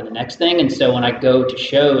block for the next thing. And so when I go to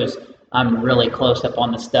shows, I'm really close up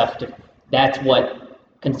on the stuff. That's what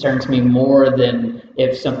concerns me more than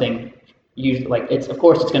if something usually like it's of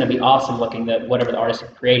course it's going to be awesome looking that whatever the artist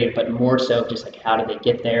have created, but more so just like how did they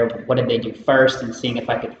get there, what did they do first, and seeing if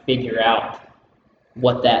I could figure out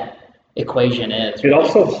what that equation is. It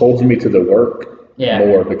also holds me to the work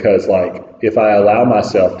more because like if I allow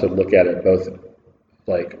myself to look at it both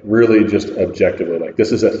like really just objectively, like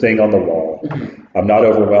this is a thing on the wall. Mm-hmm. I'm not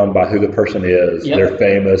overwhelmed by who the person is, they're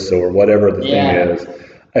famous or whatever the thing is.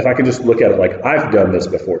 If I can just look at it like I've done this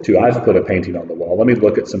before too, I've put a painting on the wall. Let me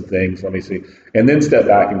look at some things, let me see, and then step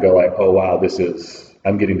back and go like, oh wow,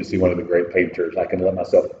 I'm getting to see one of the great painters. I can let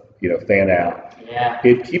myself, fan out. Yeah.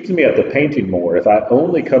 It keeps me at the painting more. If I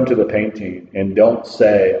only come to the painting and don't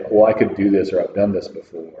say, well, I could do this or I've done this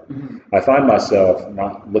before, I find myself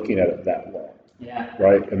not looking at it that long. Yeah.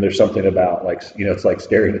 Right. And there's something about like, it's like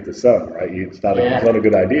staring at the sun, right? It's not a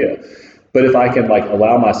good idea. But if I can like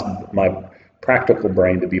allow my practical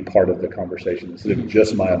brain to be part of the conversation instead of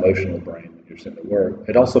just my emotional brain when you're saying the work,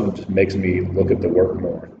 it also just makes me look at the work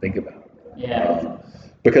more and think about it. Yeah.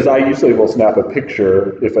 Because I usually will snap a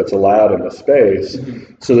picture if it's allowed in the space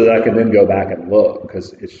so that I can then go back and look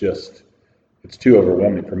because it's too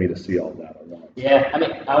overwhelming for me to see all that at once. Yeah, I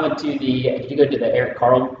mean, I went to did you go to the Eric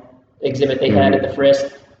Carle exhibit they had at the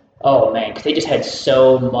Frisk? Oh man, because they just had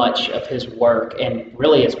so much of his work and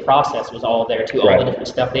really his process was all there too, all the different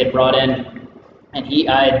stuff they had brought in. And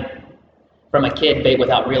I from a kid,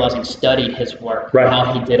 without realizing, studied his work,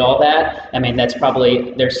 how he did all that. I mean, that's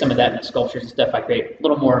probably, there's some of that in the sculptures and stuff I create, a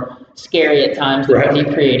little more scary at times than what he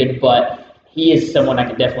created, but he is someone I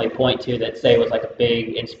can definitely point to that say was like a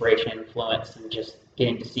big inspiration, influence, and just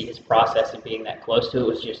getting to see his process and being that close to it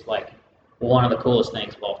was just like one of the coolest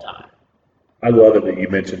things of all time. I love it that you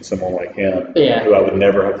mentioned someone like him, who I would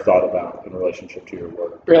never have thought about in relationship to your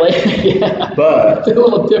work. Really? Yeah. But it's a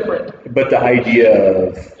little different. But the idea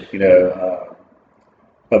of,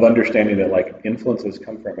 of understanding that like influences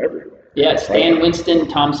come from everywhere. Yeah, Stan Winston,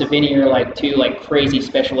 Tom Savini are like two like crazy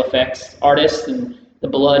special effects artists, and the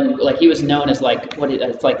blood, like he was known as like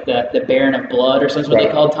it's like the Baron of Blood or something what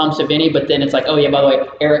they called Tom Savini, but then it's like, oh yeah, by the way,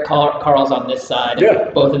 Eric Carle's on this side.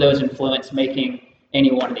 Yeah. Both of those influence making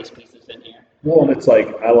any one of these pieces in here. Well, and it's like,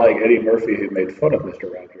 I like Eddie Murphy who made fun of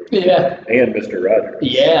Mr. Rogers. Yeah. And Mr. Rogers.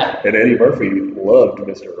 Yeah. And Eddie Murphy loved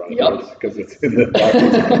Mr. Rogers because it's in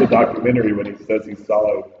the documentary when he says he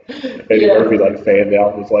saw Eddie Murphy like fanned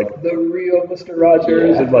out and was like, the real Mr.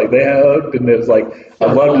 Rogers. And like they hugged and it was like,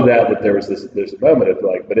 I loved that there was there's a moment of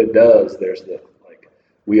like, but there's the,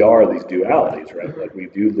 we are these dualities, right? Like we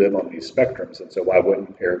do live on these spectrums, and so why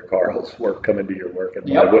wouldn't Eric Carle's work come into your work, and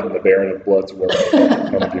why wouldn't the Baron of Blood's work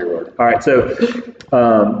come into your work? All right, so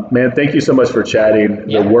man, thank you so much for chatting.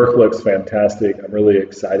 The work looks fantastic. I'm really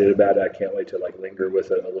excited about it. I can't wait to like linger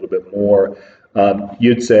with it a little bit more.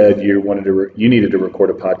 You'd said you needed to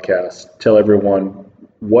record a podcast. Tell everyone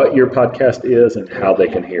what your podcast is and how they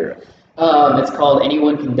can hear it. It's called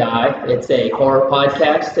Anyone Can Die. It's a horror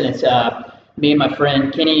podcast, and it's me and my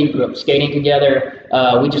friend Kenny grew up skating together.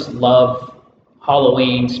 We just love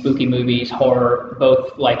Halloween, spooky movies, horror,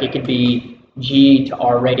 both like it could be G to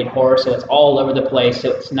R-rated horror, so it's all over the place,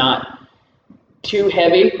 so it's not too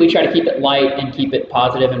heavy. We try to keep it light and keep it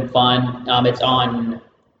positive and fun. It's on,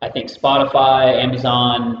 I think, Spotify,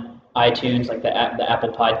 Amazon, iTunes, like the Apple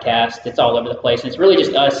Podcast. It's all over the place, and it's really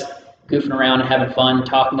just us goofing around and having fun,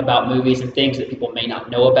 talking about movies and things that people may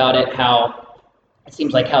not know about it, it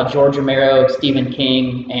seems like how George Romero, Stephen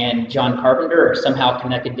King, and John Carpenter are somehow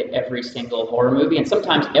connected to every single horror movie, and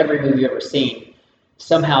sometimes every movie you've ever seen,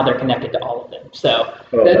 somehow they're connected to all of them. So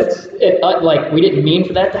like we didn't mean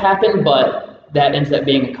for that to happen, but that ends up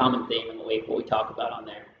being a common theme in what we talk about on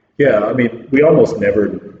there. Yeah, I mean, we almost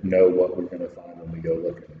never know what we're going to find when we go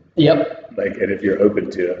looking. Yep. And if you're open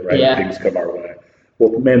to it, right, things come our way.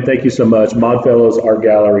 Well, man, thank you so much. Modfellows Art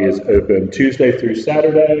Gallery is open Tuesday through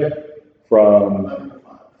Saturday, from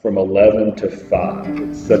 11 to 5.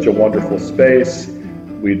 It's such a wonderful space.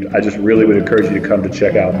 I just really would encourage you to come to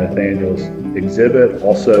check out Nathaniel's exhibit.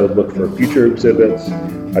 Also look for future exhibits.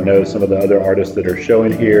 I know some of the other artists that are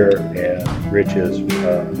showing here, and Rich is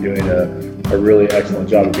doing a a really excellent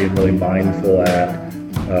job of being really mindful at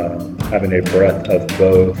having a breadth of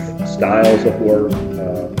both styles of work,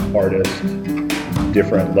 artists,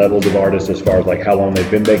 different levels of artists as far as like how long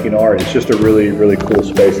they've been making art. It's just a really, really cool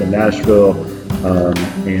space in Nashville,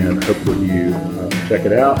 and hope that you check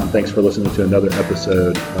it out. And thanks for listening to another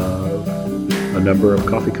episode of A Number of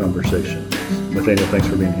Coffee Conversations. Nathaniel, thanks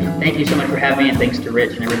for being here. Thank you so much for having me, and thanks to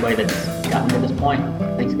Rich and everybody that's gotten to this point.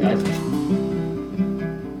 Thanks, guys.